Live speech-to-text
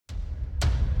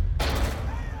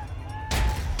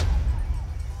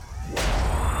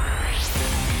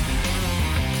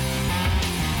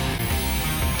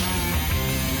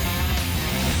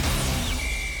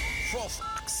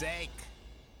sake.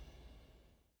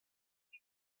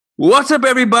 What's up,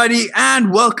 everybody,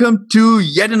 and welcome to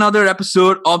yet another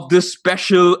episode of this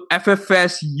special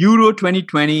FFS Euro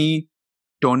 2020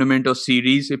 tournament or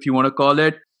series, if you want to call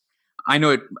it. I know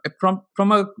it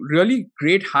from a really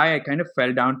great high, I kind of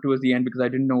fell down towards the end because I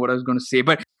didn't know what I was going to say.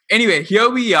 But anyway, here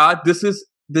we are. This is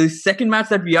the second match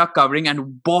that we are covering,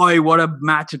 and boy, what a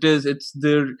match it is. It's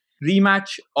the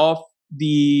rematch of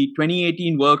the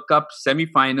 2018 World Cup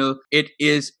semi-final. It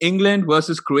is England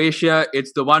versus Croatia.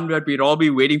 It's the one that we'll all be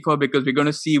waiting for because we're going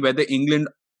to see whether England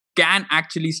can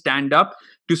actually stand up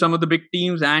to some of the big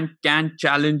teams and can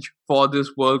challenge for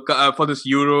this World Cup, for this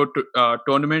Euro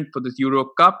tournament, for this Euro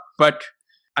Cup. But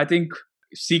I think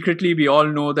secretly we all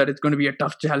know that it's going to be a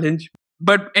tough challenge.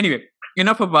 But anyway,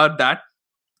 enough about that.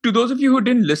 To those of you who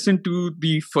didn't listen to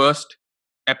the first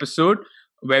episode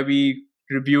where we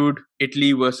reviewed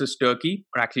Italy versus Turkey,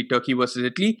 or actually Turkey versus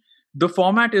Italy, the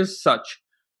format is such.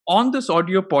 On this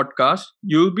audio podcast,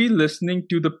 you'll be listening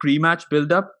to the pre-match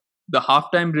build-up, the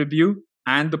halftime review,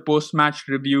 and the post-match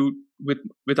review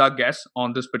with our guests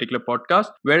on this particular podcast.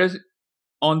 Whereas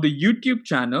on the YouTube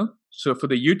channel, so for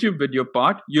the YouTube video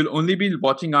part, you'll only be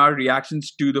watching our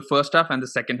reactions to the first half and the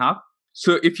second half.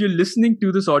 So if you're listening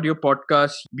to this audio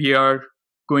podcast, we are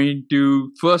going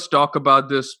to first talk about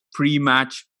this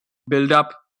pre-match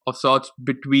build-up of sorts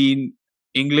between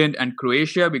England and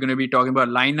Croatia. We're going to be talking about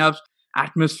lineups,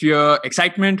 atmosphere,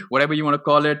 excitement, whatever you want to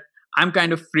call it. I'm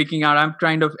kind of freaking out. I'm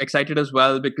kind of excited as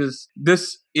well because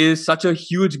this is such a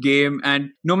huge game.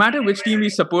 And no matter which team we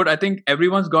support, I think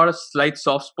everyone's got a slight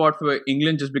soft spot for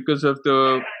England just because of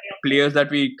the players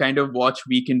that we kind of watch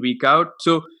week in, week out.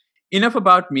 So enough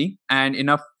about me and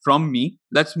enough from me.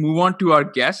 Let's move on to our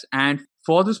guests. And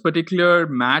for this particular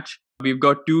match, we've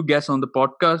got two guests on the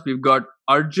podcast. We've got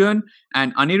Arjun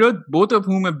and Anirudh, both of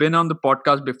whom have been on the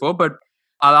podcast before, but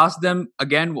I'll ask them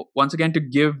once again to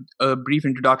give a brief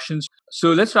introduction.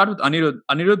 So let's start with Anirudh.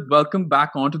 Anirudh, welcome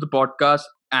back onto the podcast.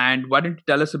 And why don't you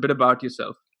tell us a bit about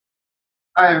yourself?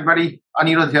 Hi, everybody.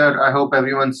 Anirudh here. I hope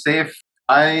everyone's safe.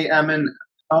 I am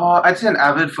I'd say an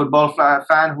avid football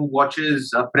fan who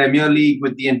watches Premier League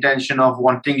with the intention of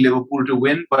wanting Liverpool to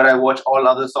win, but I watch all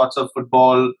other sorts of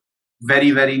football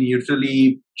very, very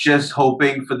neutrally, just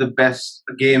hoping for the best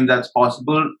game that's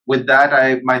possible. With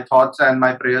that, my thoughts and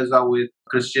my prayers are with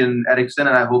Christian Eriksen,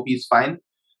 and I hope he's fine.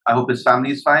 I hope his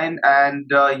family is fine. And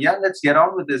let's get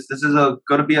on with this. This is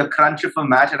going to be a crunch of a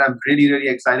match, and I'm really, really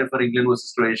excited for England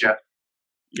versus Croatia.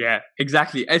 Yeah,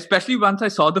 exactly. Especially once I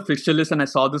saw the fixture list and I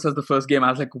saw this as the first game, I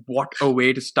was like, what a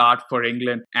way to start for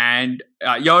England. And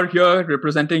you're here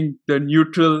representing the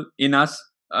neutral in us,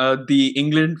 the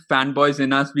England fanboys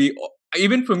in us.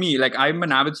 Even for me, like I'm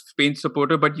an avid Spain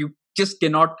supporter, but you just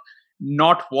cannot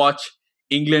not watch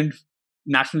England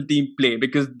national team play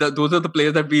because those are the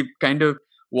players that we kind of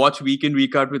watch week in,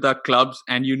 week out with our clubs,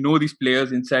 and you know these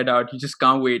players inside out. You just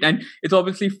can't wait. And it's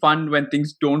obviously fun when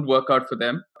things don't work out for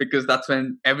them because that's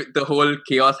when the whole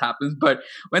chaos happens. But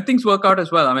when things work out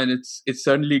as well, I mean, it's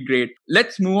certainly great.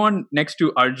 Let's move on next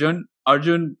to Arjun.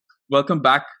 Arjun, welcome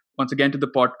back once again to the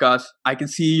podcast. I can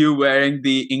see you wearing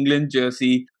the England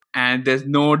jersey, and there's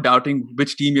no doubting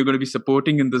which team you're going to be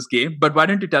supporting in this game. But why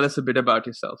don't you tell us a bit about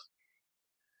yourself?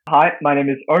 Hi, my name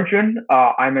is Arjun.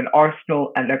 I'm an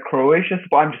Arsenal and a Croatia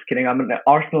supporter. I'm just kidding. I'm an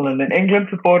Arsenal and an England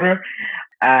supporter.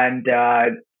 And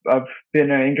I've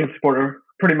been an England supporter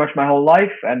pretty much my whole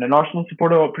life and an Arsenal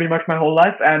supporter pretty much my whole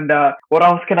life. And what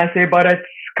else can I say about it? It's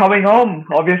coming home.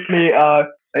 Obviously,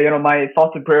 my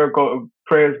thoughts and prayers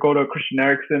go to Christian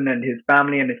Eriksen and his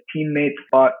family and his teammates.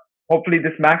 But hopefully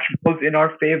this match goes in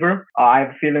our favor. I have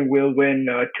a feeling we'll win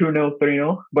 2-0,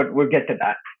 3-0, but we'll get to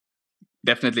that.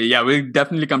 Definitely. Yeah, we'll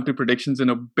definitely come to predictions in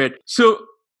a bit. So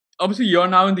obviously you're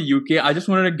now in the UK. I just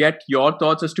wanted to get your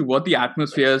thoughts as to what the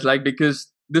atmosphere is like,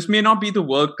 because this may not be the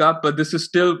World Cup, but this is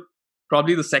still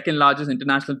probably the second largest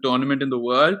international tournament in the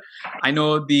world. I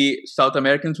know the South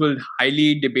Americans will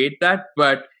highly debate that,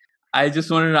 but I just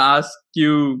wanted to ask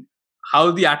you how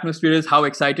the atmosphere is. How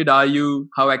excited are you?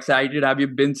 How excited have you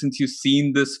been since you've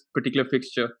seen this particular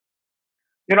fixture?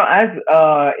 As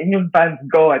England fans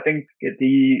go, I think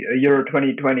the Euro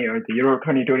 2020 or the Euro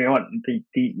 2021,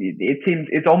 it seems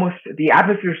it's almost the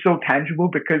atmosphere is so tangible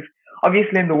because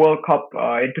obviously in the World Cup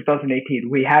in 2018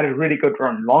 we had a really good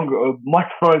run, much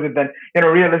further than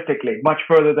realistically, much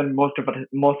further than most of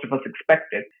us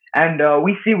expected. And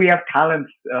we have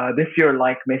talents this year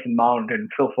like Mason Mount and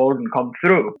Phil Foden come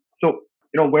through. So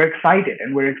we're excited,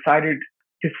 and we're excited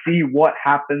to see what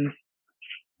happens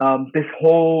this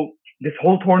whole this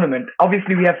whole tournament.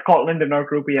 Obviously, we have Scotland in our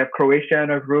group. We have Croatia in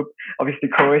our group. Obviously,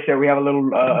 Croatia, we have a little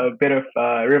bit of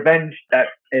revenge that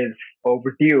is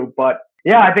overdue. But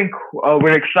yeah, I think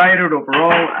we're excited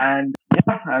overall, and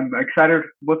yeah, I'm excited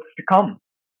what's to come.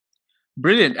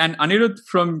 Brilliant. And Anirudh,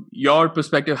 from your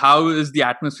perspective, how is the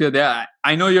atmosphere there?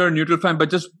 I know you're a neutral fan,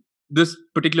 but just this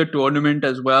particular tournament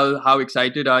as well, how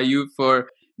excited are you for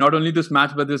not only this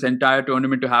match, but this entire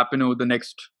tournament to happen over the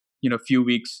next, few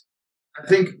weeks? I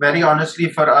think, very honestly,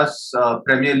 for us,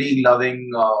 Premier League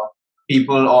loving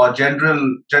people, or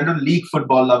general league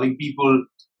football loving people,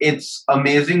 it's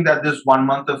amazing that this 1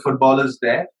 month of football is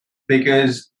there,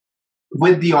 because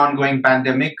with the ongoing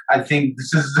pandemic, I think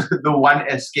this is the one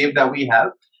escape that we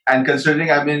have. And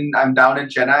considering I'm down in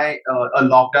Chennai, a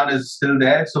lockdown is still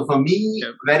there. So for me,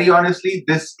 very honestly,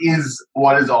 this is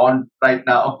what is on right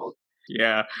now.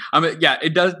 Yeah,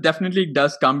 it definitely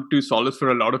does come to solace for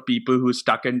a lot of people who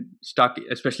stuck,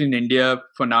 especially in India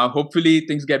for now. Hopefully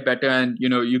things get better, and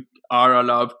you are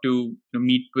allowed to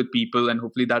meet with people, and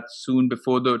hopefully that's soon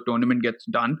before the tournament gets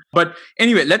done. But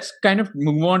anyway, let's kind of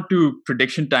move on to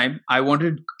prediction time. I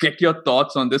wanted to get your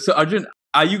thoughts on this. So Arjun,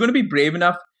 are you going to be brave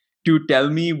enough to tell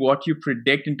me what you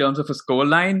predict in terms of a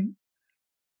scoreline?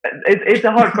 It's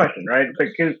a hard question, right?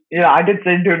 Because I did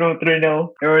say 2-0, 3-0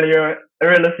 earlier.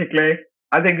 Realistically,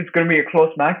 I think it's going to be a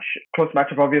close match. Close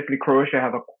matchup. Obviously, Croatia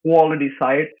have a quality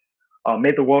side.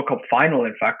 Made the World Cup final,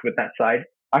 in fact, with that side.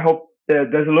 I hope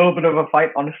there's a little bit of a fight.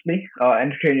 Honestly,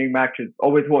 entertaining match is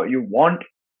always what you want.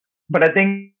 But I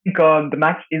think the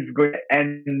match is going to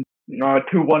end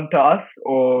 2-1 to us,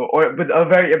 or with a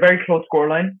very close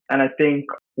scoreline. And I think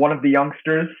one of the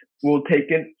youngsters will take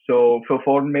it. So Phil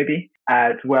Foden maybe,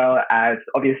 as well as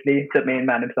obviously the main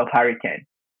man himself, Harry Kane.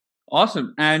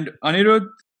 Awesome. And Anirudh,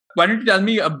 why don't you tell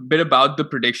me a bit about the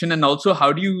prediction, and also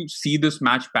how do you see this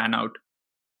match pan out?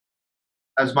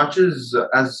 As much as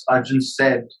Arjun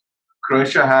said,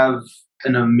 Croatia have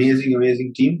an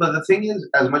amazing team. But the thing is,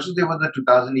 as much as they were the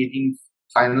 2018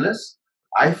 finalists,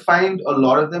 I find a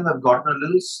lot of them have gotten a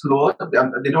little slower.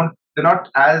 They're not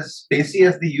as pacey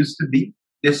as they used to be.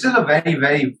 They're still a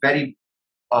very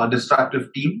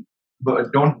destructive team,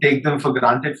 but don't take them for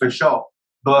granted for sure.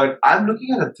 But I'm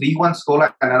looking at a 3-1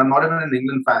 scoreline, and I'm not even an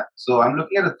England fan. So I'm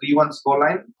looking at a 3-1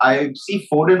 scoreline. I see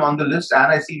Foden on the list,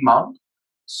 and I see Mount.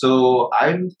 So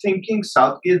I'm thinking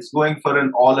Southgate's going for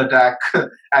an all attack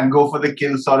and go for the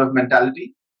kill sort of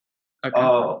mentality.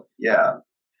 Okay. Yeah.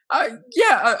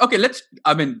 Okay.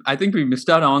 I think we missed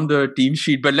out on the team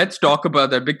sheet, but let's talk about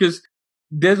that, because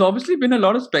there's obviously been a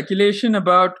lot of speculation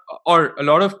about, or a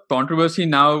lot of controversy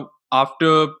now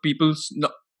after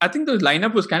I think the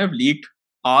lineup was kind of leaked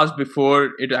hours before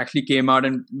it actually came out,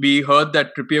 and we heard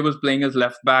that Trippier was playing as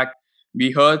left back.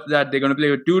 We heard that they're going to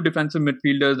play with two defensive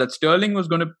midfielders, that Sterling was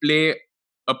going to play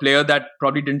a player that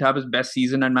probably didn't have his best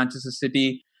season at Manchester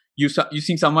City. You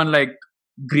seen someone like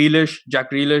Jack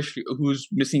Grealish, who's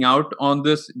missing out on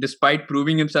this despite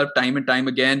proving himself time and time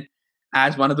again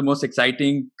as one of the most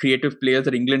exciting creative players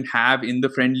that England have in the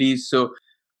friendlies. So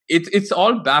it's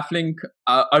all baffling.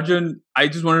 Arjun, I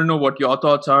just want to know what your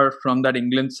thoughts are from that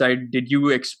England side. Did you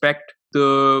expect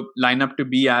the lineup to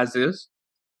be as is?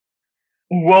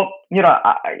 Well,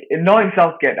 knowing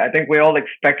Southgate, I think we all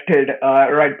expected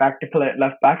right back to play at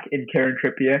left back in Kieran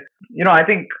Trippier. I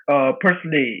think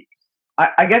personally,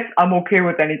 I guess I'm okay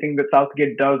with anything that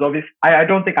Southgate does. Obviously, I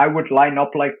don't think I would line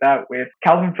up like that with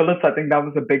Calvin Phillips. I think that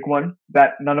was a big one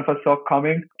that none of us saw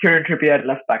coming. Kieran Trippier at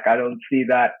left back, I don't see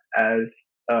that as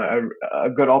a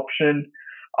good option.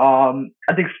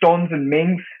 I think Stones and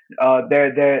Mings, I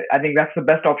think that's the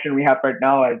best option we have right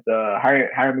now, as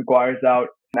Harry Maguire's out.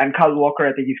 And Kyle Walker,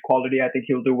 I think he's quality. I think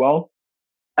he'll do well.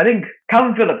 I think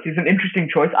Calvin Phillips is an interesting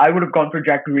choice. I would have gone for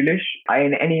Jack Grealish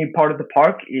in any part of the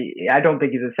park. I don't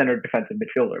think he's a center defensive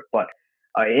midfielder, but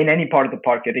in any part of the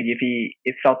park, I think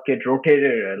if Southgate rotated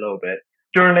it a little bit.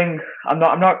 Sterling, I'm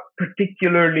not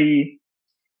particularly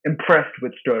impressed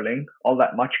with Sterling all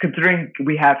that much, considering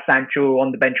we have Sancho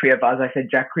on the bench. We have, as I said,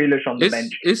 Jack Grealish on the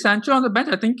bench. Is Sancho on the bench?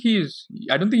 I don't think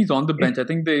he's on the bench. I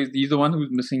think he's the one who's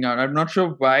missing out. I'm not sure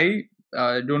why.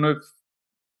 I don't know if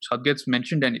Southgate's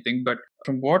mentioned anything, but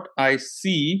from what I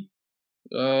see,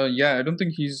 I don't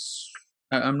think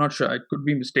I'm not sure. I could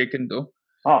be mistaken though.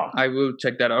 I will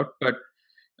check that out. But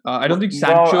I don't think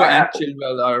Sancho and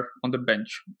Chilwell are on the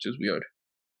bench, which is weird.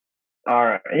 All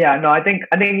right. Yeah. No. I think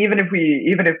even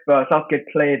if Southgate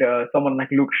played someone like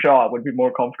Luke Shaw, would be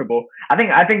more comfortable. I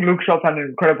think Luke Shaw's had an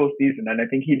incredible season, and I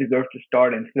think he deserves to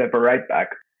start instead of a right back.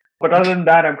 But other than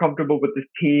that, I'm comfortable with this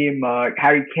team.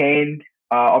 Harry Kane,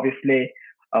 obviously,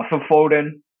 for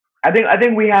Foden. I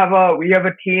think we have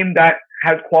a team that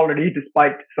has quality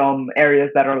despite some areas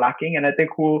that are lacking, and I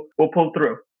think we'll pull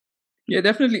through. Yeah,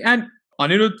 definitely. And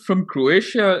Anirudh, from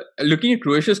Croatia, looking at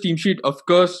Croatia's team sheet, of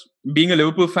course, being a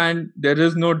Liverpool fan, there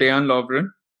is no Dejan Lovren,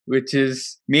 which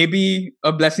is maybe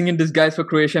a blessing in disguise for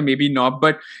Croatia, maybe not.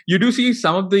 But you do see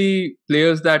some of the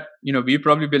players that, we've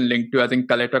probably been linked to. I think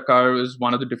Kaletakar was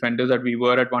one of the defenders that we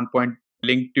were at one point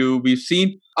linked to. We've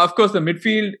seen, of course, the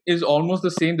midfield is almost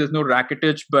the same. There's no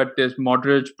Rakitic, but there's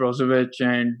Modric, Brozovic,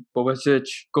 and Kovacic.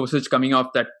 Kovacic coming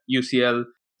off that UCL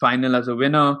final as a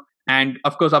winner. And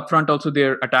of course, up front also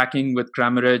they're attacking with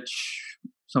Kramaric,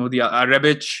 some of the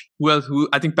Rebic, who else? Who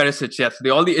I think Perisic. Yes,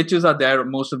 all the itches are there,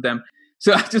 most of them.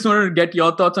 So I just wanted to get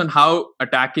your thoughts on how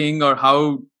attacking or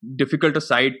how difficult a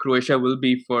side Croatia will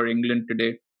be for England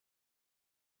today.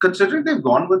 Considering they've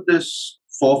gone with this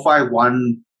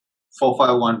 4-5-1,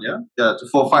 yeah, it's a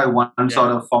 4-5-1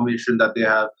 sort of formation that they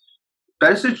have.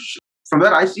 Perisic, from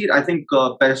where I see it, I think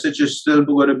Perisic is still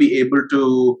going to be able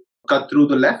to cut through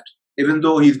the left, even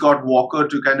though he's got Walker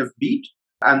to kind of beat.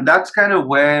 And that's kind of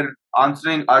where,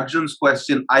 answering Arjun's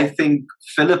question, I think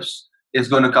Phillips is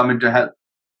going to come into help.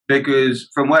 Because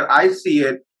from where I see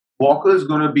it, Walker is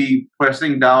going to be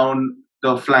pressing down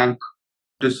the flank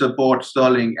to support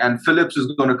Sterling, and Phillips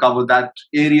is going to cover that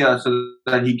area so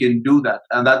that he can do that.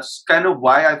 And that's kind of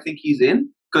why I think he's in.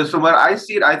 Because from where I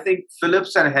see it, I think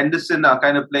Phillips and Henderson are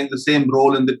kind of playing the same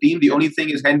role in the team. The only thing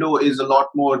is Hendo is a lot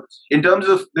more, in terms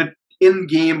of the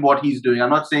in-game, what he's doing. I'm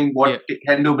not saying what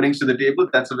Hendo brings to the table.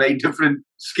 That's a very different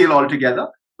skill altogether.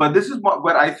 But this is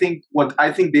what I think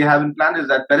they have in plan is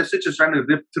that Perisic is trying to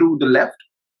rip through the left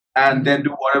and then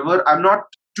do whatever. I'm not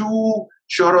too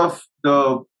sure of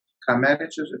the Kramaric,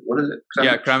 is it? What is it?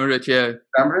 Kramaric,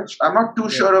 Kramaric. I'm not too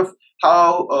sure of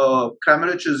how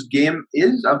Kramaric's game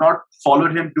is. I've not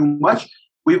followed him too much.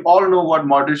 We all know what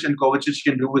Modric and Kovacic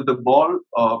can do with the ball.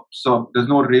 So there's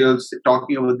no real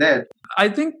talking over there. I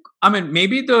think,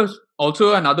 maybe there's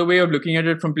also another way of looking at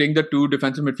it from playing the two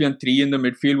defensive midfield and three in the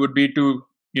midfield would be to,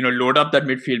 load up that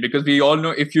midfield, because we all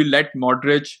know if you let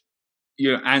Modric,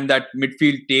 and that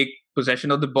midfield take possession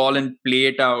of the ball and play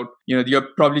it out, you're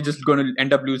probably just going to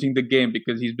end up losing the game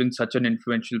because he's been such an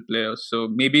influential player. So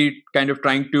maybe kind of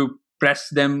trying to press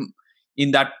them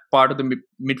in that part of the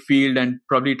midfield and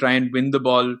probably try and win the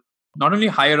ball, not only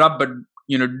higher up, but,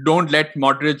 don't let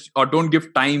Modric or don't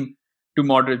give time to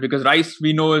Modric, because Rice,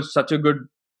 we know, is such a good,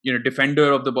 defender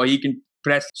of the ball. He can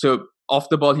press. So off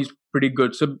the ball, he's pretty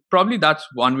good. So probably that's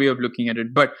one way of looking at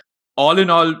it. But all in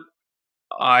all,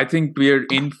 I think we're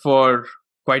in for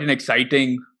quite an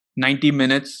exciting 90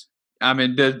 minutes.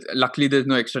 Luckily there's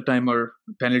no extra time or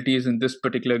penalties in this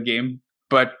particular game.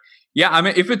 But yeah,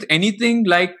 if it's anything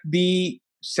like the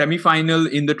semi-final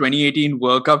in the 2018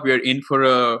 World Cup, we're in for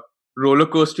a roller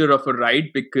coaster of a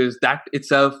ride, because that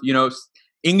itself,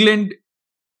 England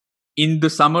in the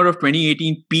summer of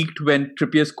 2018 peaked when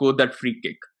Trippier scored that free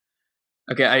kick.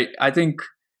 Okay, I think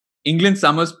England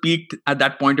summers peaked at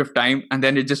that point of time, and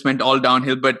then it just went all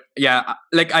downhill. But yeah,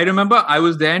 like I remember I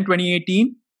was there in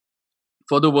 2018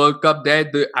 for the World Cup there.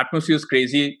 The atmosphere was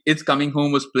crazy. It's Coming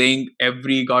Home was playing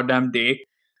every goddamn day,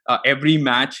 every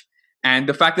match. And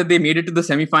the fact that they made it to the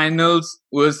semifinals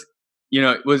was,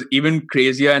 was even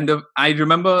crazier. And I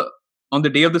remember on the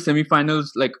day of the semifinals,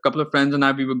 like a couple of friends and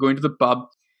I, we were going to the pub.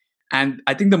 And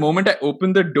I think the moment I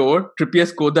opened the door, Trippier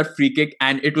scored that free kick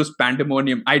and it was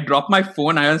pandemonium. I dropped my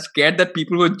phone. I was scared that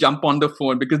people would jump on the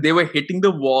phone because they were hitting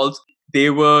the walls. They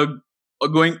were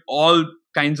going all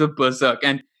kinds of berserk.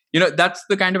 And, that's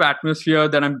the kind of atmosphere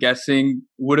that I'm guessing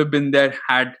would have been there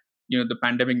had, the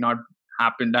pandemic not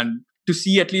happened. And to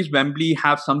see at least Wembley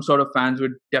have some sort of fans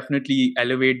would definitely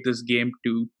elevate this game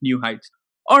to new heights.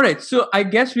 All right. So I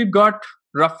guess we've got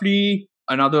roughly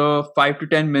another 5 to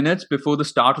 10 minutes before the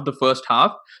start of the first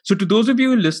half. So to those of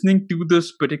you listening to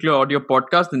this particular audio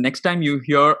podcast, the next time you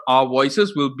hear our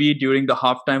voices will be during the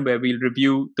halftime where we'll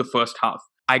review the first half.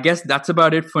 I guess that's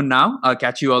about it for now. I'll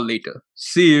catch you all later.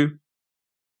 See you.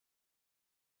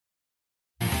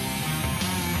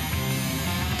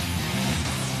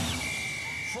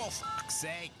 For fuck's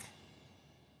sake.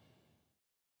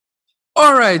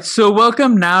 All right, so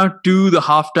welcome now to the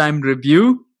halftime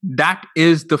review. That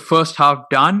is the first half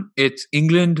done. It's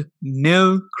England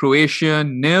 0, Croatia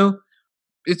 0.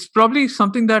 It's probably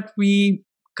something that we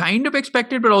kind of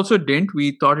expected, but also didn't.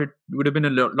 We thought it would have been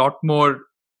a lot more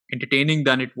entertaining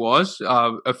than it was.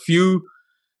 A few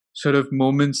sort of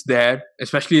moments there,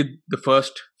 especially the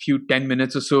first few 10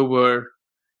 minutes or so, were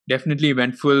definitely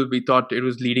eventful. We thought it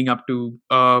was leading up to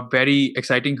a very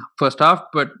exciting first half,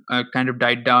 but kind of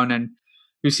died down. And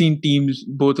we've seen teams,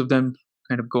 both of them,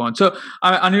 kind of go on. So,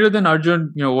 Anirudh and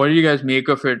Arjun, what do you guys make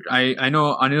of it? I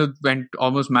know Anirudh went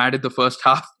almost mad at the first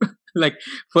half, like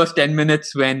first 10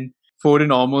 minutes when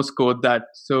Foden almost scored that.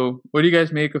 So, what do you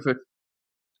guys make of it?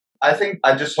 I think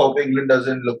I just hope England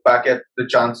doesn't look back at the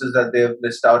chances that they've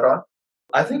missed out on.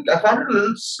 I think I found it a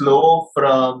little slow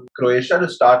from Croatia to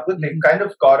start with. They kind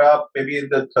of caught up maybe in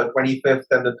the 25th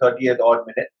and the 30th odd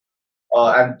minute.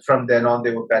 And from then on,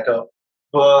 they were better.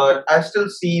 But I still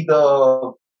see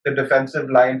the defensive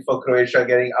line for Croatia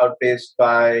getting outpaced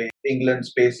by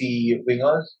England's pacey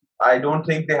wingers. I don't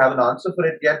think they have an answer for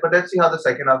it yet, but let's see how the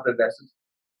second half progresses.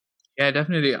 Yeah,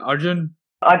 definitely. Arjun?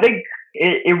 I think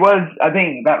it was, I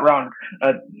think that round,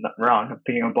 I'm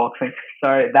thinking of boxing.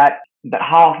 Sorry, that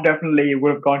half definitely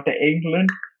would have gone to England.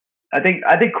 I think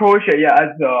Croatia, yeah, as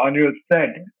Anirudh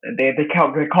said, they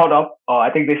caught up. I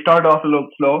think they started off a little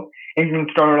slow. England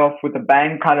started off with a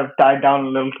bang, kind of died down a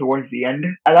little towards the end.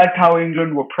 I liked how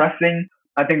England were pressing.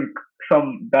 I think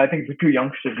the two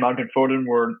youngsters, Mount and Foden,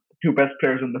 were the two best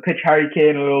players on the pitch. Harry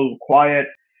Kane a little quiet.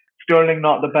 Sterling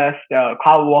not the best.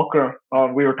 Kyle Walker,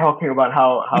 we were talking about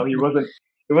how he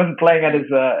wasn't playing at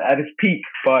his peak,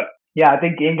 but yeah, I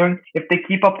think England, if they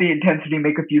keep up the intensity,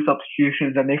 make a few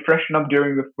substitutions, and they freshen up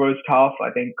during the first half,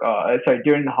 I think,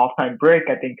 during the halftime break,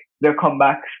 I think they'll come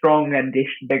back strong and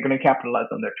they're going to capitalize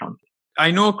on their chances.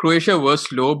 I know Croatia was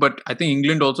slow, but I think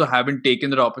England also haven't taken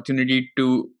that opportunity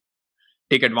to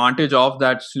take advantage of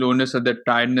that slowness or that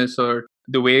tiredness or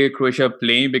the way Croatia are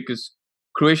playing, because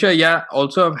Croatia, yeah,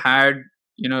 also have had,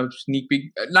 sneak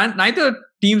peek. Neither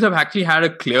teams have actually had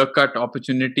a clear-cut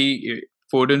opportunity.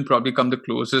 Foden probably come the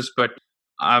closest, but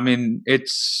I mean,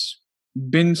 it's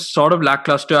been sort of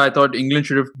lackluster. I thought England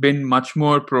should have been much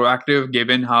more proactive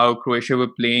given how Croatia were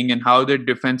playing and how their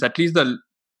defense, at least the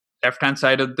left-hand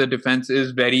side of the defense,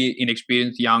 is very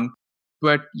inexperienced, young.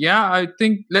 But yeah, I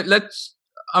think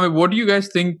what do you guys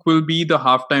think will be the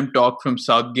halftime talk from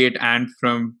Southgate and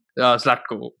from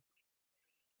Zlatko?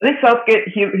 I think Southgate,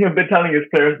 he'll be telling his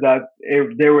players that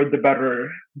they were the better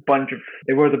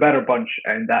bunch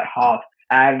in that half.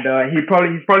 And he's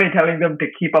probably telling them to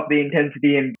keep up the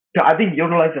intensity and to, I think,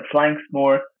 utilize the flanks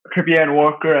more. Trippier and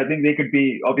Walker, I think they could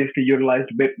be obviously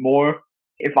utilized a bit more.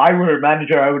 If I were a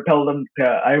manager, I would tell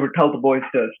the boys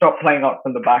to stop playing out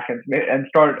from the back and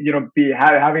start,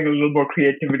 having a little more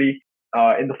creativity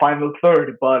in the final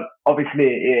third. But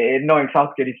obviously, knowing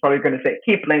Southgate, he's probably going to say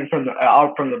keep playing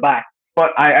out from the back.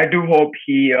 But I do hope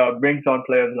he brings on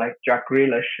players like Jack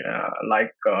Grealish, like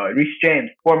Reece James,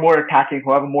 who are more attacking,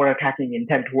 who have a more attacking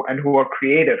intent, and who are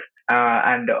creative.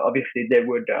 And obviously, they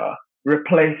would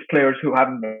replace players who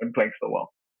haven't been playing so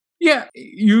well. Yeah,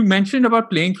 you mentioned about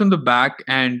playing from the back,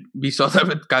 and we saw that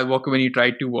with Kyle Walker when he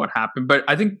tried to. What happened? But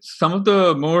I think some of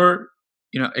the more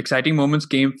exciting moments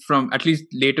came from, at least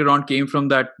later on, came from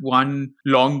that one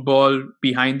long ball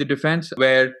behind the defense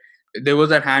where there was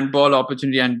that handball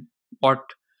opportunity, and what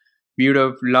we would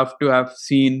have loved to have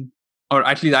seen, or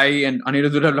at least I and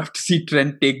Anirudh would have loved to see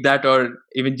Trent take that, or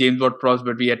even James Ward-Prowse,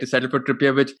 but we had to settle for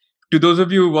Trippier, which to those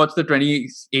of you who watched the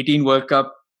 2018 World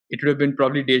Cup, it would have been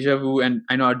probably deja vu, and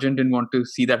I know Arjun didn't want to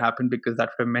see that happen because that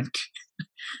would have meant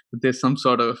that there's some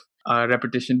sort of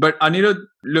repetition. But Anirudh,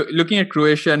 looking at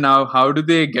Croatia now, how do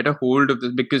they get a hold of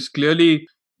this? Because clearly,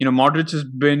 Modric has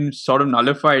been sort of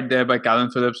nullified there by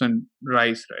Calvin Phillips and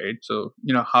Rice, right? So,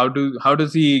 how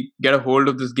does he get a hold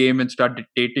of this game and start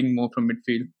dictating more from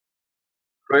midfield?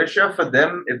 Croatia, for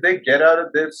them, if they get out of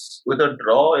this with a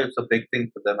draw, it's a big thing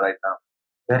for them right now.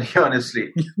 Very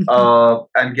honestly.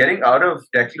 And getting out of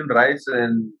Declan Rice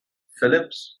and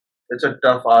Phillips, it's a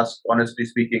tough ask, honestly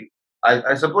speaking.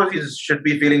 I suppose he should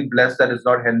be feeling blessed that it's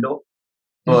not Hendo,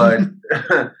 but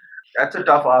that's a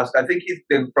tough ask. I think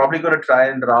they're probably going to try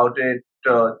and route it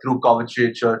through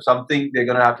Kovacic or something. They're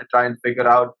going to have to try and figure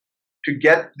out to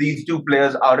get these two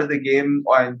players out of the game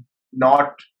and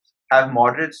not have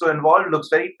Modric so involved. Looks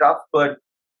very tough, but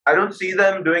I don't see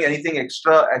them doing anything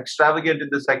extravagant in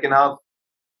the second half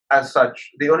as such.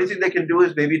 The only thing they can do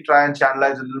is maybe try and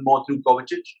channelize a little more through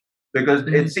Kovacic, because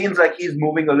it seems like he's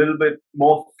moving a little bit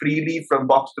more freely from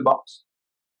box to box.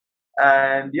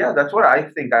 And yeah, that's what I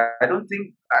think. I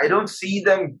don't see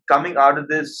them coming out of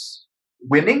this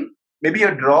winning. Maybe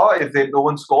a draw if no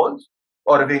one scores,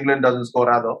 or if England doesn't score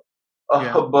rather.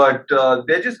 But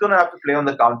they're just going to have to play on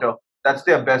the counter. That's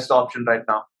their best option right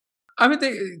now. I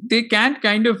mean, they can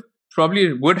kind of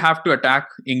probably would have to attack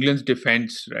England's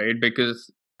defense, right?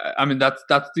 Because I mean, that's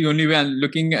the only way. I'm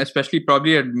looking, especially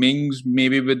probably at Mings,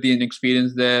 maybe with the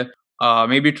inexperience there.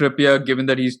 Maybe Trippier, given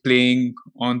that he's playing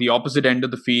on the opposite end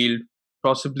of the field,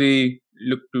 possibly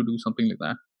look to do something like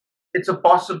that. It's a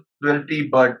possibility,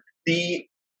 but the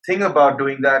thing about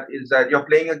doing that is that you're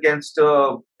playing against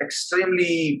a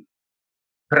extremely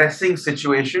pressing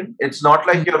situation. It's not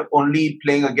like you're only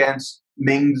playing against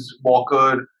Mings,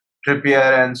 Walker,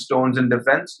 Trippier, and Stones in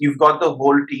defense. You've got the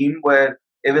whole team where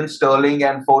even Sterling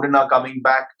and Foden are coming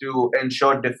back to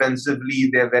ensure defensively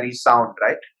they're very sound,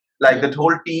 right? Like the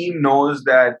whole team knows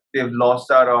that they've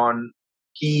lost out on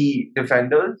key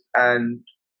defenders and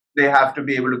they have to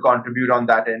be able to contribute on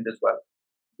that end as well.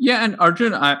 Yeah, and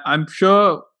Arjun, I'm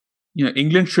sure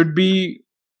England should be.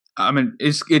 I mean,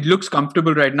 it looks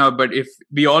comfortable right now, but if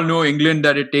we all know England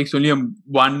that it takes only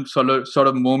one sort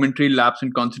of momentary lapse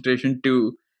in concentration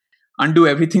to undo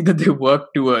everything that they work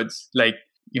towards. Like,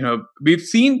 we've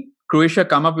seen Croatia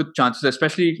come up with chances,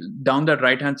 especially down that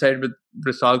right hand side with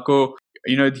Brisalko.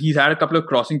 He's had a couple of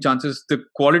crossing chances. The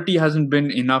quality hasn't been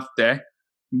enough there,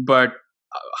 but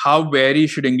how wary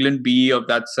should England be of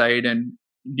that side? And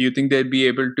do you think they'd be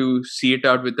able to see it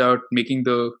out without making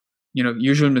the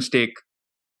usual mistake?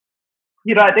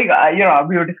 I think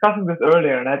we were discussing this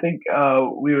earlier, and I think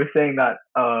we were saying that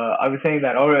I was saying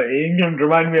that England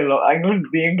remind me a lot.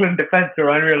 The England defense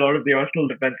remind me a lot of the Arsenal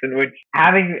defense, in which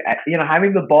having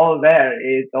the ball there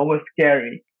is almost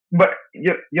scary. But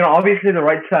obviously the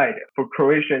right side for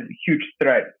Croatia is a huge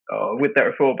threat with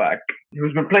their fullback,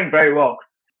 who's been playing very well.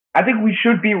 I think we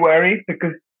should be wary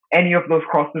because any of those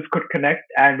crosses could connect,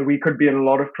 and we could be in a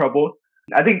lot of trouble.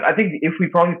 I think if we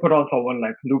probably put on someone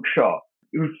like Luke Shaw,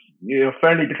 who's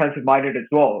fairly defensive minded as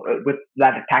well, with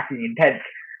that attacking intent,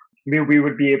 we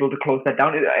would be able to close that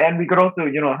down. And we could also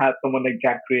have someone like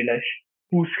Jack Grealish,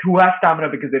 who has stamina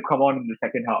because they've come on in the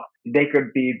second half. They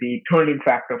could be the turning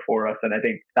factor for us, and I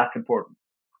think that's important.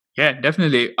 Yeah,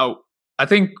 definitely. I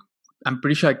think I'm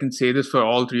pretty sure I can say this for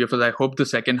all three of us. I hope the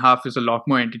second half is a lot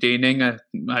more entertaining.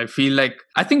 I feel like,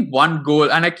 I think one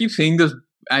goal, and I keep saying this,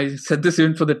 I said this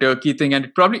even for the Turkey thing,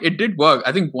 and it did work.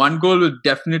 I think one goal will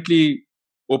definitely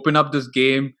open up this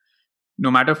game, no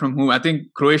matter from whom. I think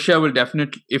Croatia will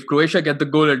definitely, if Croatia get the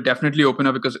goal, it'll definitely open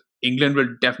up because England will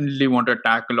definitely want to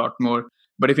attack a lot more.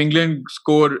 But if England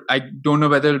score, I don't know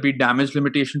whether it'll be damage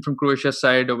limitation from Croatia's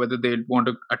side or whether they'll want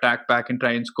to attack back and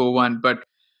try and score one. But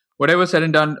whatever said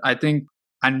and done, I think,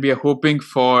 and we are hoping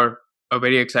for a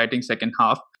very exciting second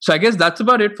half. So I guess that's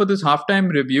about it for this halftime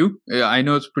review. I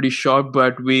know it's pretty short,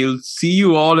 but we'll see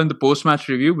you all in the post-match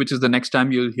review, which is the next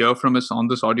time you'll hear from us on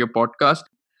this audio podcast.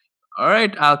 All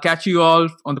right, I'll catch you all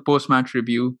on the post-match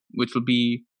review, which will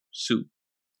be soon.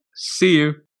 See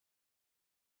you.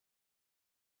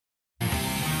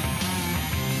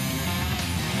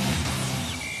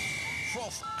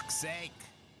 For fuck's sake.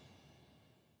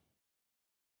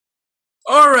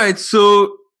 All right,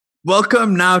 so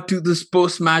welcome now to this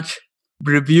post-match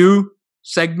review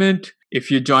segment.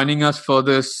 If you're joining us for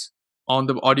this on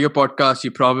the audio podcast,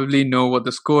 you probably know what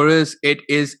the score is. It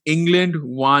is England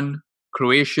 1,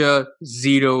 Croatia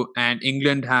 0, and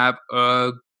England have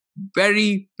a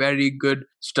very, very good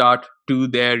start to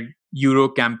their Euro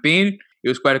campaign. It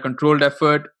was quite a controlled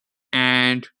effort.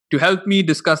 And to help me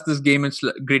discuss this game in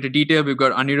greater detail, we've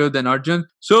got Anirudh and Arjun.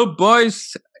 So,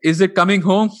 boys, is it coming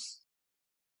home?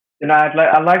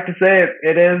 I'd like to say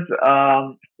it is,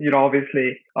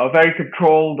 obviously a very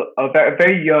controlled, a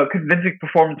very convincing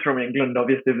performance from England.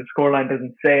 Obviously, the scoreline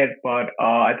doesn't say it, but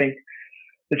I think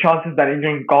the chances that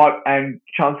England got and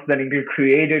chances that England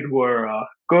created were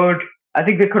good. I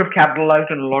think they could have capitalized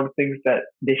on a lot of things that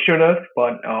they should have,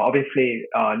 but obviously,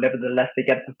 nevertheless, they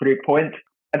get the 3 points.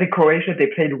 I think Croatia, they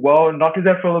played well, not to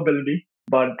their full ability,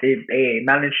 but they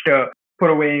managed to put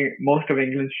away most of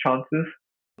England's chances.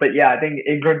 But yeah, I think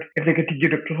England, if they continue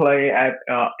to play at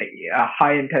a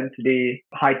high intensity,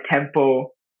 high tempo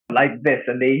like this,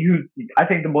 and I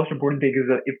think the most important thing is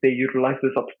that if they utilize the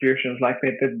substitutions like they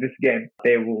did this game,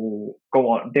 they will go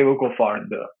on. They will go far in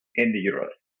the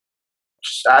Euros.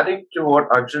 Just adding to what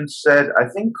Arjun said, I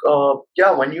think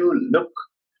when you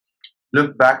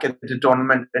look back at the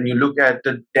tournament and you look at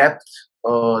the depth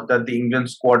that the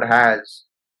England squad has,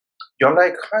 you're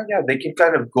like, they can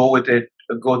kind of go with it,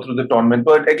 go through the tournament.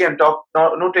 But again, not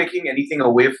taking anything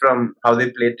away from how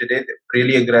they played today.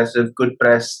 Really aggressive, good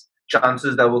press,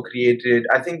 chances that were created.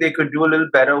 I think they could do a little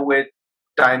better with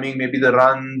timing, maybe the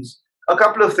runs, a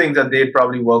couple of things that they'd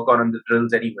probably work on in the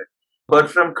drills anyway. But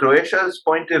from Croatia's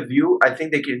point of view, I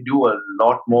think they can do a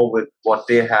lot more with what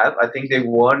they have. I think they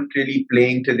weren't really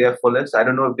playing to their fullest. I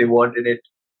don't know if they weren't in it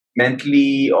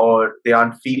mentally or they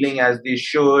aren't feeling as they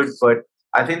should, but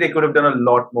I think they could have done a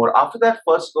lot more. After that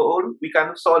first goal, we kind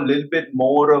of saw a little bit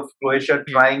more of Croatia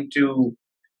trying to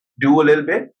do a little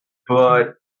bit,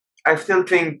 but I still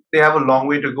think they have a long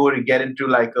way to go to get into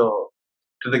the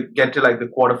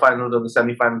quarterfinals or the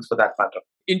semifinals for that matter.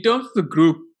 In terms of the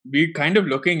group, we're kind of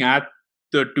looking at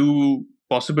the two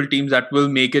possible teams that will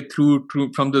make it through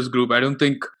from this group. I don't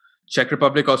think Czech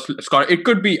Republic or Scotland. It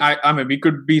could be. I mean, we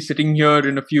could be sitting here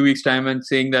in a few weeks' time and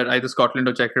saying that either Scotland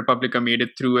or Czech Republic have made it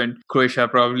through, and Croatia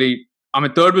probably. I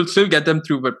mean, third will still get them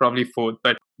through, but probably fourth.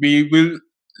 But we will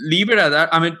leave it at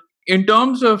that. I mean, in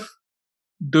terms of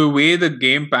the way the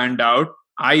game panned out,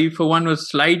 I, for one, was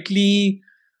slightly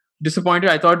disappointed.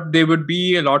 I thought there would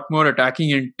be a lot more attacking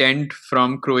intent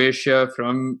from Croatia,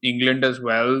 from England as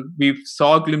well. We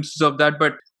saw glimpses of that,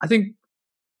 but I think,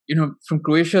 from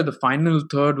Croatia, the final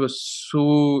third was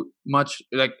so much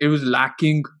like it was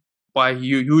lacking by a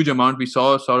huge amount. We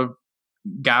saw a sort of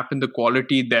gap in the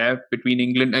quality there between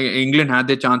England. England had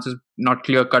their chances, not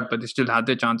clear cut, but they still had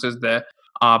their chances there.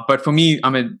 But for me,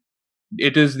 I mean,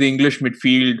 it is the English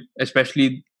midfield,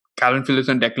 especially Calvin Phillips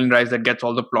and Declan Rice, that gets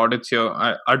all the plaudits here.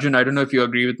 Arjun, I don't know if you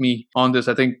agree with me on this.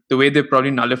 I think the way they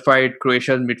probably nullified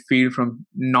Croatia's midfield from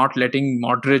not letting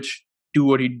Modric do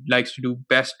what he likes to do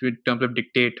best in terms of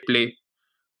dictate play.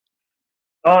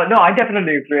 No, I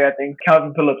definitely agree. I think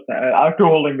Calvin Phillips, our two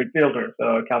holding midfielders,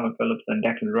 Calvin Phillips and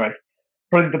Declan Rice,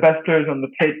 probably the best players on the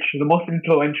pitch, the most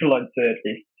influential, I'd say, at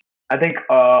least. I think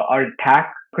our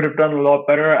attack could have done a lot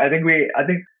better. I think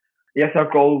yes, our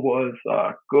goal was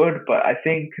good, but I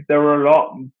think there were a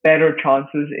lot better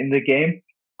chances in the game.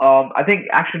 I think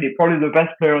actually probably the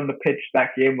best player on the pitch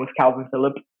that game was Calvin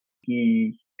Phillips.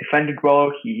 He defended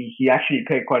well. He actually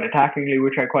played quite attackingly,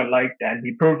 which I quite liked, and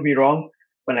he proved me wrong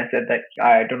when I said that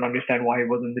I don't understand why he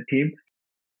wasn't the team.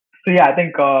 So yeah, I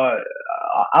think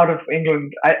out of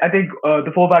England, I think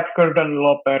the fullbacks could have done a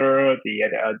lot better. I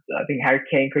think Harry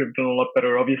Kane could have done a lot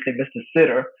better. Obviously, missed a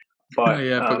sitter. But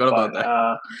forgot about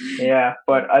that.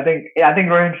 But I think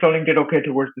Raheem Sterling did okay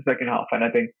towards the second half, and I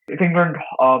think if England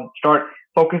start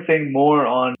focusing more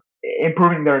on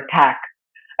improving their attack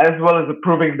as well as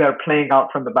improving their playing out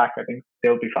from the back, I think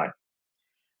they'll be fine.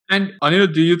 And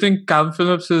Anirudh, do you think Calvin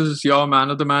Phillips is your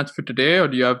man of the match for today, or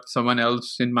do you have someone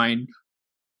else in mind?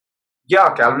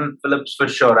 Yeah, Calvin Phillips for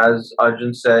sure. As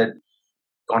Arjun said,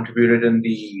 contributed in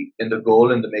the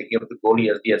goal, in the making of the goal. He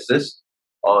has the assist.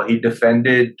 He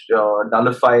defended,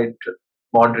 nullified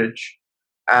Modric.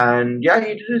 And yeah,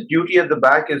 he did his duty at the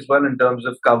back as well in terms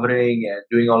of covering and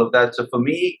doing all of that. So for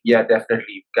me, yeah,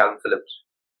 definitely Calvin Phillips.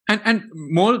 And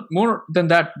more than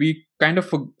that, we kind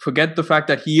of forget the fact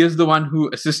that he is the one who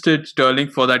assisted Sterling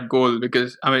for that goal,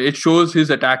 because I mean it shows his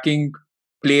attacking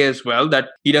play as well, that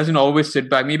he doesn't always sit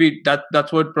back. Maybe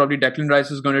that's what probably Declan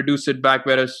Rice is going to do, sit back,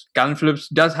 whereas Calvin Phillips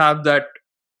does have that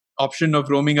option of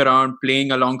roaming around,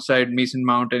 playing alongside Mason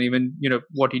Mount, and even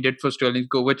what he did for Sterling's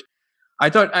goal, which I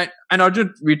thought. And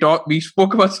Arjun, we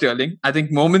spoke about Sterling. I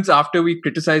think moments after we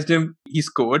criticized him, he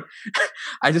scored.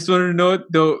 I just want to know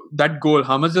that goal.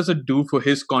 How much does it do for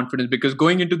his confidence? Because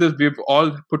going into this, we've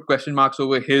all put question marks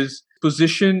over his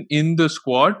position in the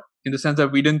squad, in the sense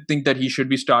that we didn't think that he should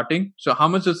be starting. So how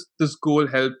much does this goal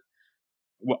help?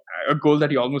 A goal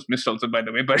that he almost missed, also, by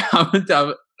the way. But how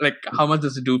much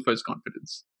does it do for his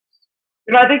confidence?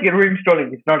 I think Raheem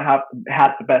Sterling has not had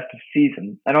the best of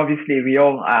seasons, and obviously we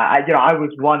all. I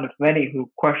was one of many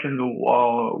who questioned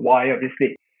why,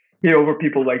 obviously, he over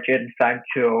people like Jadon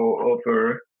Sancho,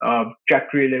 over Jack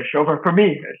Grealish, over, for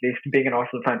me at least, being an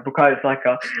Arsenal fan, because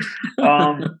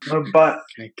but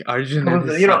like Arjun and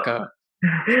Saka.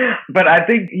 But I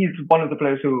think he's one of the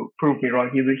players who proved me wrong.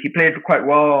 He played quite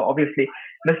well. Obviously,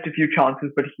 missed a few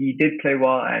chances, but he did play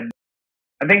well, and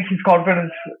I think his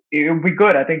confidence will be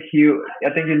good. I think he'll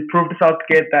prove to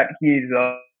Southgate that he's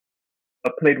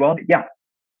played well. Yeah.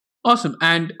 Awesome.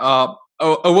 And a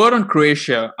word on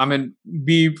Croatia. I mean,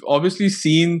 we've obviously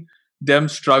seen them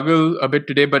struggle a bit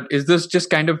today, but is this just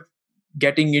kind of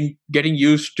getting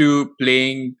used to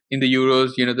playing in the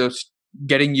Euros?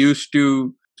 Getting used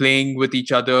to playing with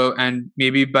each other, and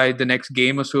maybe by the next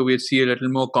game or so, we'll see a little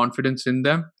more confidence in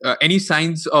them. Any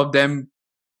signs of them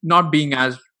not being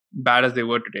as bad as they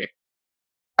were today?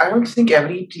 I don't think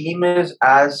every team is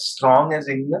as strong as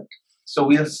England. So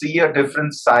we'll see a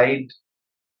different side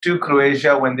to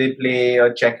Croatia when they play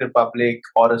a Czech Republic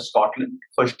or a Scotland,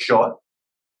 for sure.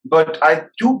 But I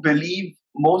do believe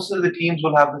most of the teams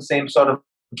will have the same sort of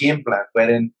game plan,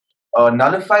 wherein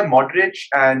nullify Modric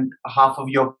and half of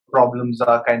your problems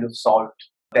are kind of solved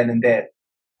then and there.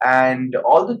 And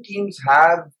all the teams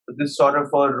have this sort of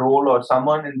a role, or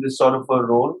someone in this sort of a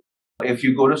role. If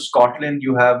you go to Scotland,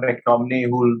 you have McTominay,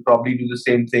 who will probably do the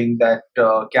same thing that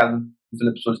Calvin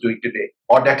Phillips was doing today,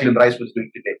 or Declan Rice was doing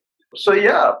today. So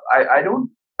yeah,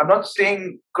 I'm not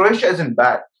saying Croatia isn't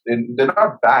bad. They're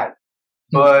not bad,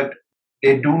 but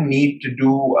they do need to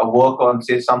do a work on,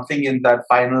 say, something in that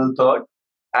final third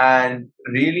and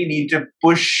really need to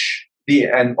push the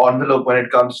envelope when it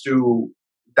comes to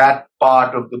that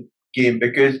part of the game.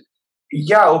 Because,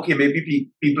 yeah, okay, maybe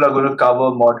people are going to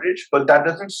cover Modric, but that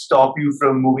doesn't stop you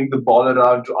from moving the ball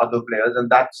around to other players, and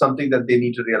that's something that they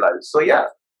need to realize. So, yeah.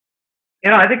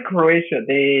 I think Croatia,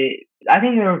 I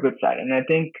think they're a good side, and I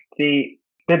think they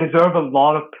deserve a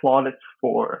lot of plaudits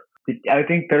for. I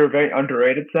think they're a very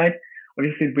underrated side.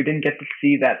 Obviously, we didn't get to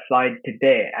see that side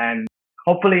today, and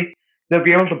hopefully they'll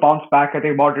be able to bounce back. I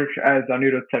think Modric, as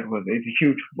Anirudh said, is a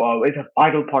huge, it's a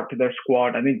vital part to their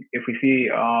squad. I think if we see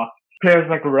players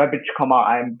like Rebic come out,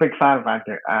 I'm a big fan of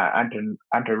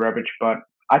Ante Rebic, but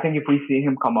I think if we see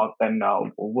him come out, then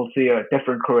we'll see a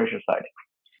different Croatia side.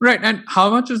 Right, and how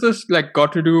much is this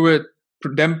got to do with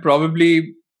them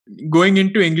probably going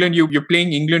into England? You're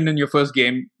playing England in your first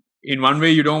game. In one way,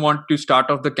 you don't want to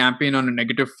start off the campaign on a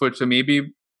negative foot, so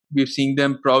maybe we're seeing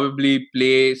them probably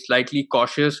play slightly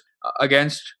cautious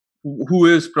against who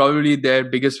is probably their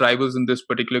biggest rivals in this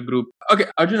particular group. Okay,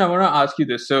 Arjun, I want to ask you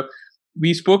this. So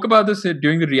we spoke about this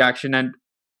during the reaction, and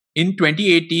in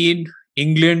 2018,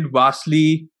 England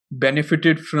vastly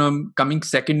benefited from coming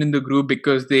second in the group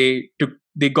because they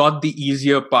got the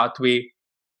easier pathway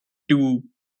to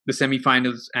the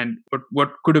semi-finals and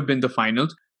what could have been the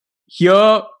finals.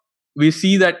 Here we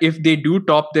see that if they do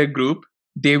top their group,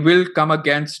 they will come up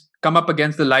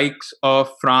against the likes of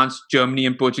France, Germany,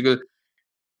 and Portugal.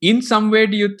 In some way,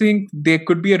 do you think there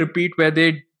could be a repeat where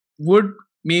they would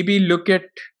maybe look at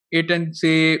it and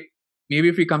say, maybe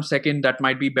if we come second, that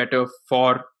might be better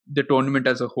for the tournament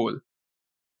as a whole?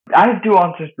 I have two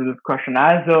answers to this question.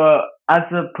 As a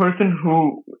person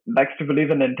who likes to believe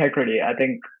in integrity, I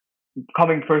think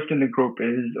coming first in the group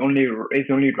is only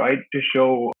right to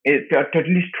show it, to at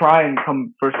least try and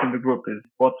come first in the group is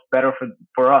what's better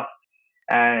for us,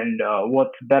 and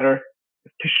what's better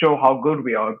to show how good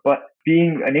we are. But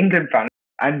being an England fan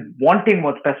and wanting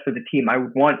what's best for the team, I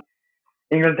would want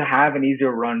England to have an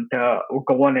easier run to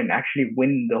go on and actually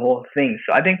win the whole thing.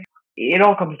 So I think it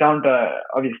all comes down to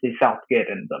obviously Southgate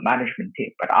and the management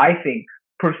team. But I think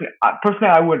personally,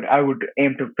 I would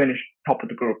aim to finish top of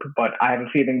the group. But I have a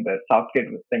feeling that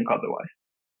Southgate would think otherwise.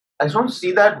 I just don't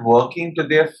see that working to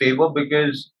their favor,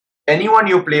 because anyone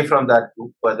you play from that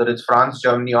group, whether it's France,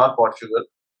 Germany, or Portugal,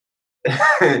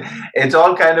 it's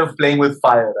all kind of playing with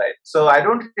fire, right? So I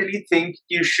don't really think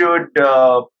you should.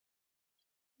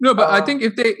 No, but I think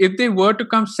if they were to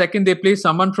come second, they play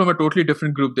someone from a totally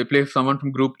different group. They play someone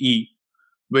from Group E,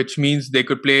 which means they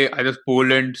could play either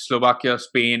Poland, Slovakia,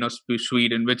 Spain, or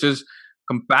Sweden, which is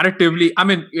comparatively. I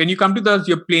mean, when you come to those,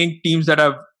 you're playing teams that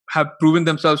have proven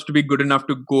themselves to be good enough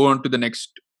to go on to the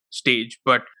next stage.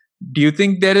 But do you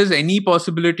think there is any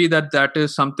possibility that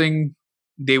is something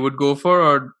they would go for,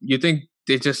 or you think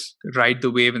they just ride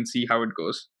the wave and see how it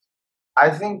goes?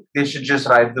 I think they should just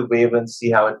ride the wave and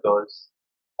see how it goes.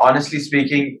 Honestly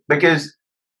speaking, because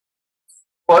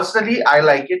personally, I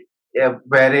like it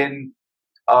wherein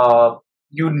one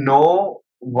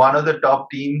of the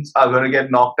top teams are going to get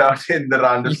knocked out in the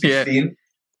round of 16. Yeah.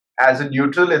 As a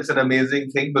neutral, it's an amazing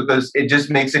thing because it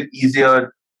just makes it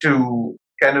easier to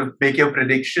kind of make your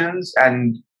predictions.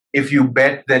 And if you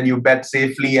bet, then you bet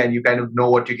safely and you kind of know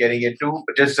what you're getting into.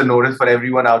 But just a notice for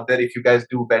everyone out there, if you guys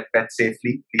do bet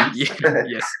safely, please.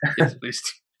 Yeah. Yes, please.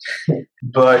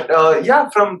 But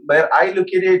from where I look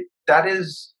at it, that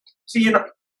is,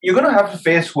 you're going to have to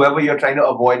face whoever you're trying to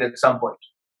avoid at some point.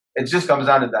 It just comes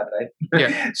down to that, right?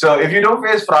 Yeah. So if you don't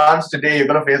face France today, you're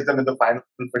going to face them in the final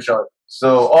for sure.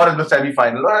 So, or in the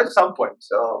semi-final, or at some point.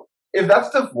 So if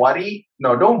that's the worry,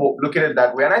 no, don't look at it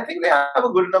that way. And I think they have a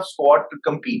good enough squad to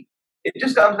compete. It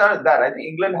just comes down to that. I think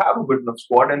England have a good enough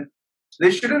squad, and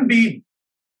they shouldn't be.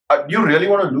 You really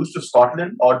want to lose to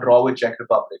Scotland or draw with Czech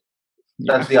Republic?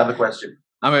 That's the other question.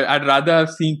 I mean, I'd rather have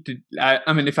seen.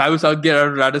 If I was out there,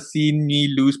 I'd rather see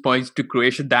me lose points to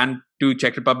Croatia than to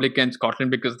Czech Republic and Scotland,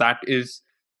 because that is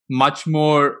much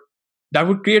more. That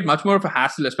would create much more of a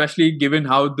hassle, especially given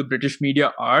how the British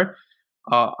media are.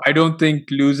 I don't think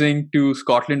losing to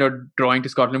Scotland or drawing to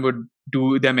Scotland would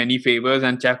do them any favors,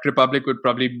 and Czech Republic would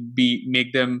probably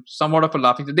make them somewhat of a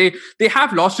laughing stock. They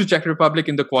have lost to Czech Republic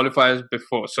in the qualifiers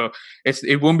before, so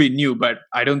it won't be new. But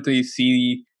I don't really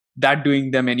see that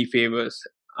doing them any favors.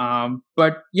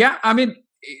 But yeah, I mean,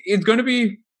 it's going to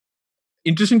be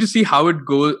interesting to see how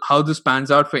this pans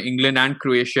out for England and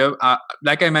Croatia.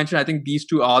 Like I mentioned, I think these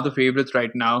two are the favorites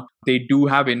right now. They do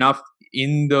have enough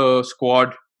in the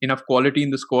squad, enough quality in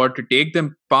the squad to take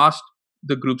them past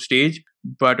the group stage,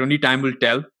 but only time will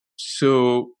tell.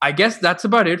 So I guess that's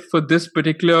about it for this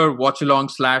particular watch along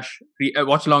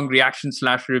reaction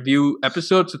 /review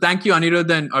episode. So thank you,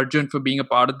 Anirudh and Arjun, for being a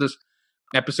part of this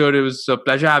episode. It was a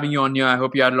pleasure having you on here. I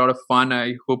hope you had a lot of fun.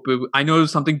 I know it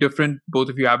was something different. Both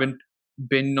of you haven't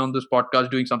been on this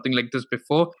podcast doing something like this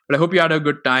before, but I hope you had a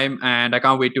good time, and I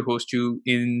can't wait to host you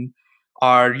in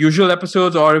our usual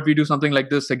episodes, or if we do something like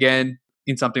this again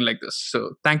in something like this.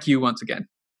 So thank you once again.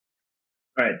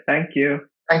 All right. Thank you.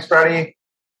 Thanks, Brady.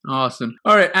 Awesome.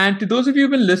 All right. And to those of you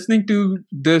who've been listening to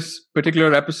this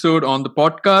particular episode on the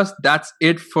podcast, that's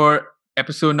it for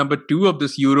episode number 2 of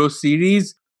this Euro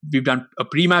series. We've done a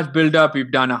pre-match build-up,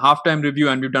 we've done a halftime review,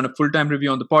 and we've done a full-time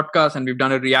review on the podcast, and we've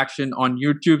done a reaction on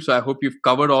YouTube. So I hope you've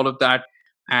covered all of that,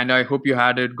 and I hope you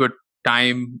had a good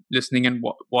time listening and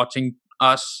watching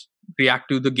us react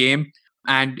to the game.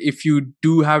 And if you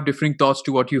do have differing thoughts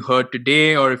to what you heard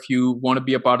today, or if you want to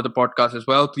be a part of the podcast as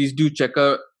well, please do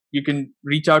you can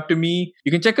reach out to me.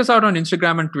 You can check us out on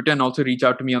Instagram and Twitter, and also reach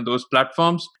out to me on those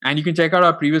platforms. And you can check out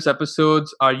our previous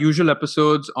episodes, our usual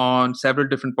episodes, on several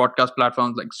different podcast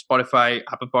platforms like Spotify,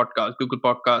 Apple Podcasts, Google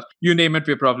Podcasts, you name it,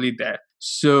 we're probably there.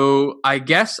 So I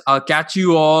guess I'll catch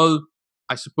you all,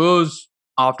 I suppose,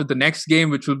 after the next game,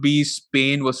 which will be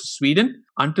Spain versus Sweden.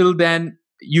 Until then,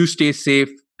 you stay safe,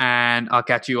 and I'll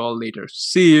catch you all later.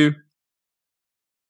 See you.